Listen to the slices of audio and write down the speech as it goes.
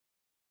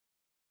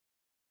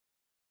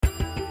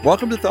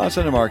Welcome to Thoughts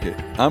on the Market.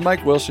 I'm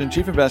Mike Wilson,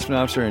 Chief Investment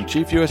Officer and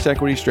Chief U.S.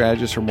 Equity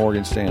Strategist for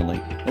Morgan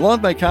Stanley. Along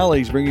with my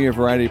colleagues bringing you a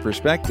variety of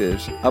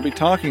perspectives, I'll be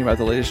talking about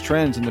the latest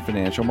trends in the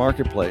financial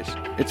marketplace.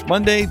 It's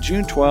Monday,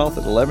 June 12th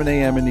at 11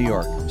 a.m. in New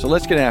York, so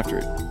let's get after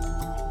it.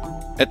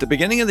 At the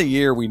beginning of the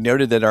year, we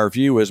noted that our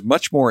view was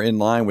much more in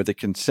line with the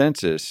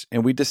consensus,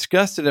 and we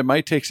discussed that it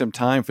might take some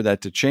time for that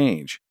to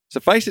change.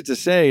 Suffice it to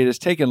say, it has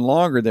taken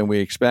longer than we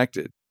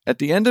expected. At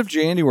the end of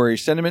January,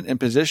 sentiment and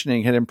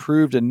positioning had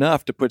improved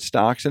enough to put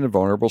stocks in a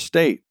vulnerable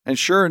state. And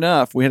sure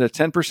enough, we had a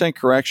 10%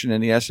 correction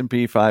in the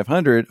S&P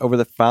 500 over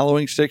the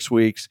following 6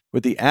 weeks,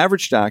 with the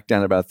average stock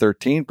down about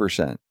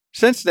 13%.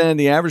 Since then,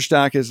 the average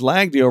stock has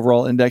lagged the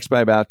overall index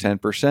by about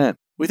 10%.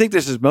 We think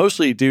this is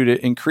mostly due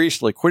to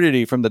increased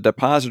liquidity from the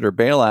depositor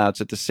bailouts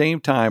at the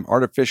same time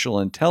artificial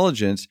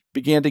intelligence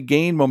began to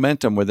gain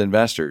momentum with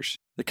investors.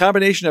 The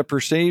combination of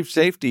perceived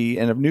safety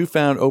and of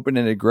newfound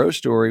open-ended growth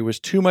story was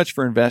too much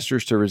for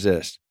investors to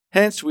resist.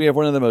 Hence, we have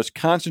one of the most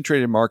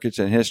concentrated markets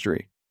in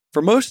history.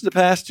 For most of the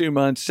past 2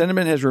 months,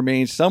 sentiment has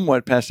remained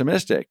somewhat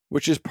pessimistic,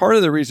 which is part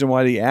of the reason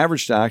why the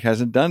average stock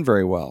hasn't done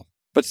very well.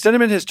 But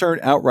sentiment has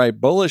turned outright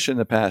bullish in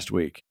the past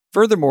week.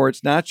 Furthermore,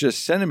 it's not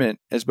just sentiment,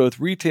 as both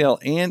retail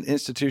and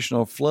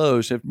institutional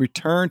flows have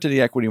returned to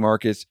the equity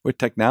markets with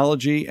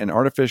technology and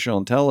artificial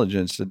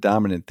intelligence the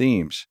dominant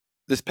themes.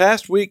 This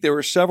past week, there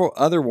were several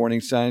other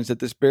warning signs that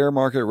this bear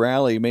market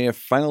rally may have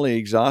finally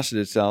exhausted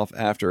itself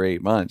after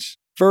 8 months.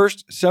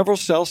 First, several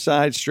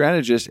sell-side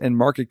strategists and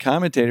market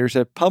commentators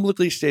have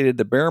publicly stated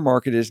the bear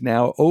market is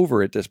now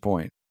over at this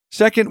point.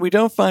 Second, we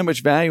don't find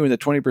much value in the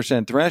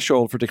 20%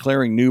 threshold for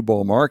declaring new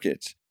bull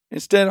markets.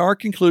 Instead, our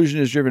conclusion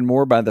is driven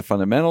more by the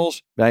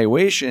fundamentals,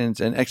 valuations,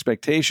 and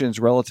expectations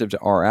relative to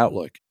our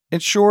outlook. In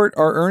short,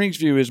 our earnings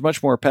view is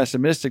much more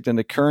pessimistic than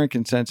the current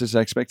consensus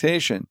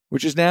expectation,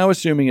 which is now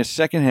assuming a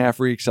second-half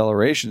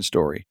reacceleration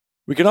story.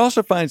 We could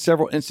also find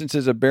several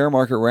instances of bear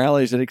market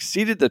rallies that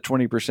exceeded the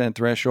 20%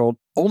 threshold,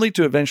 only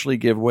to eventually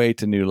give way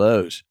to new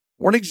lows.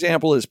 One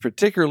example is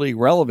particularly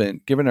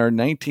relevant given our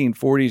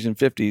 1940s and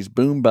 50s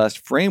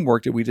boom-bust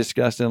framework that we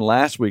discussed in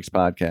last week's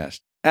podcast.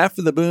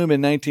 After the boom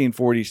in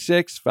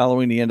 1946,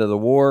 following the end of the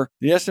war,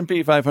 the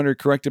S&P 500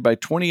 corrected by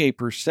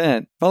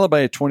 28%, followed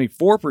by a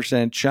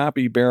 24%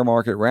 choppy bear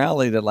market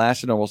rally that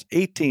lasted almost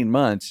 18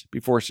 months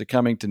before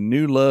succumbing to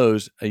new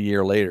lows a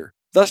year later.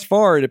 Thus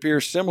far, it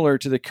appears similar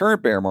to the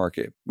current bear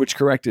market, which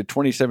corrected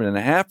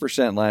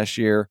 27.5% last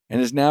year and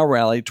has now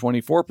rallied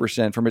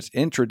 24% from its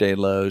intraday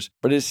lows,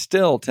 but is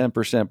still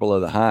 10% below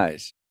the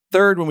highs.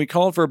 Third, when we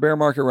called for a bear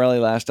market rally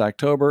last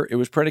October, it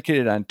was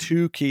predicated on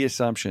 2 key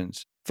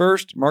assumptions.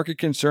 First, market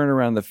concern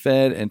around the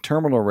Fed and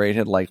terminal rate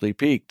had likely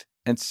peaked.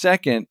 And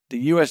second, the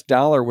U.S.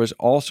 dollar was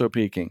also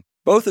peaking.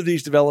 Both of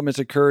these developments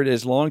occurred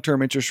as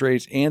long-term interest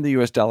rates and the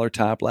U.S. dollar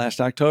topped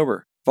last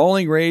October.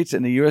 Falling rates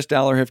and the U.S.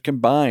 dollar have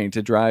combined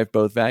to drive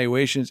both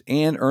valuations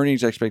and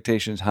earnings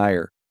expectations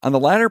higher. On the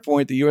latter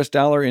point, the U.S.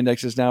 dollar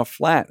index is now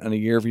flat on a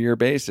year-over-year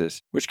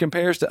basis, which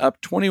compares to up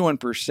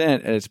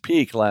 21% at its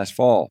peak last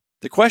fall.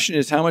 The question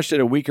is, how much did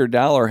a weaker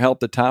dollar help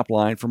the top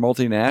line for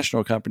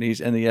multinational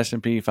companies and the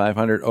S&P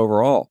 500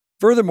 overall?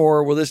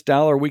 Furthermore, will this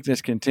dollar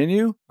weakness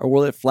continue, or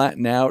will it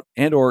flatten out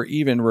and or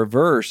even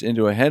reverse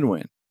into a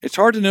headwind? It's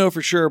hard to know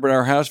for sure, but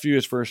our house view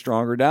is for a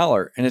stronger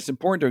dollar, and it's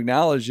important to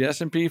acknowledge the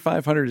S&P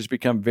 500 has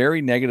become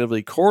very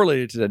negatively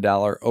correlated to the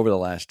dollar over the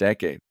last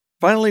decade.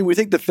 Finally, we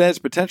think the Fed's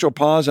potential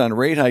pause on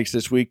rate hikes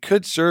this week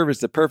could serve as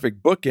the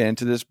perfect bookend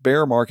to this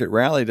bear market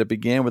rally that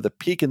began with a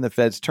peak in the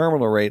Fed's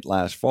terminal rate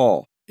last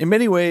fall. In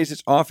many ways,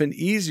 it's often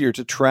easier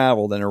to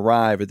travel than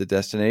arrive at the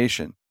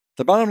destination.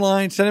 The bottom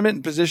line, sentiment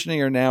and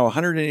positioning are now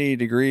 180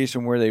 degrees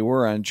from where they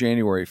were on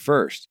January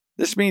 1st.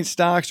 This means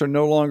stocks are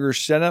no longer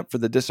set up for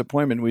the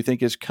disappointment we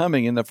think is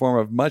coming in the form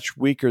of much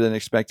weaker than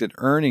expected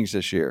earnings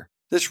this year.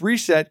 This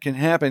reset can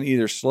happen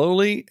either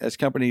slowly, as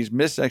companies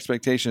miss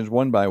expectations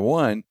one by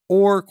one,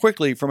 or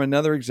quickly from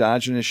another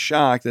exogenous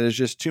shock that is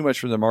just too much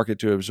for the market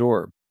to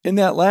absorb. In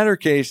that latter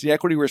case, the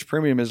equity risk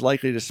premium is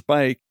likely to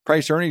spike,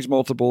 price-earnings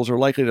multiples are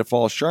likely to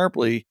fall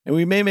sharply, and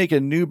we may make a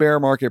new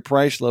bear market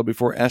price low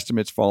before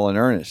estimates fall in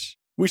earnest.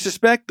 We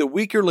suspect the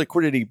weaker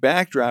liquidity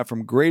backdrop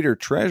from greater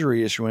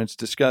Treasury issuance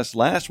discussed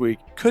last week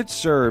could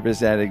serve as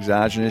that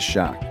exogenous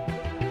shock.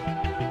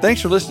 Thanks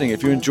for listening.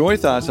 If you enjoy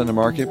Thoughts on the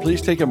Market,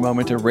 please take a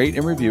moment to rate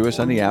and review us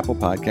on the Apple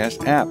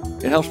Podcast app.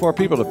 It helps more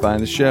people to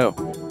find the show.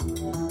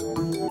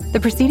 The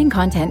preceding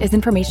content is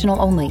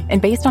informational only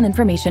and based on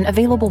information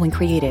available when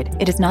created.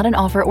 It is not an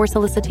offer or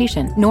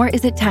solicitation, nor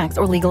is it tax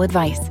or legal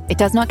advice. It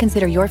does not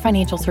consider your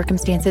financial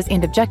circumstances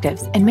and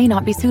objectives and may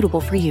not be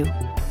suitable for you.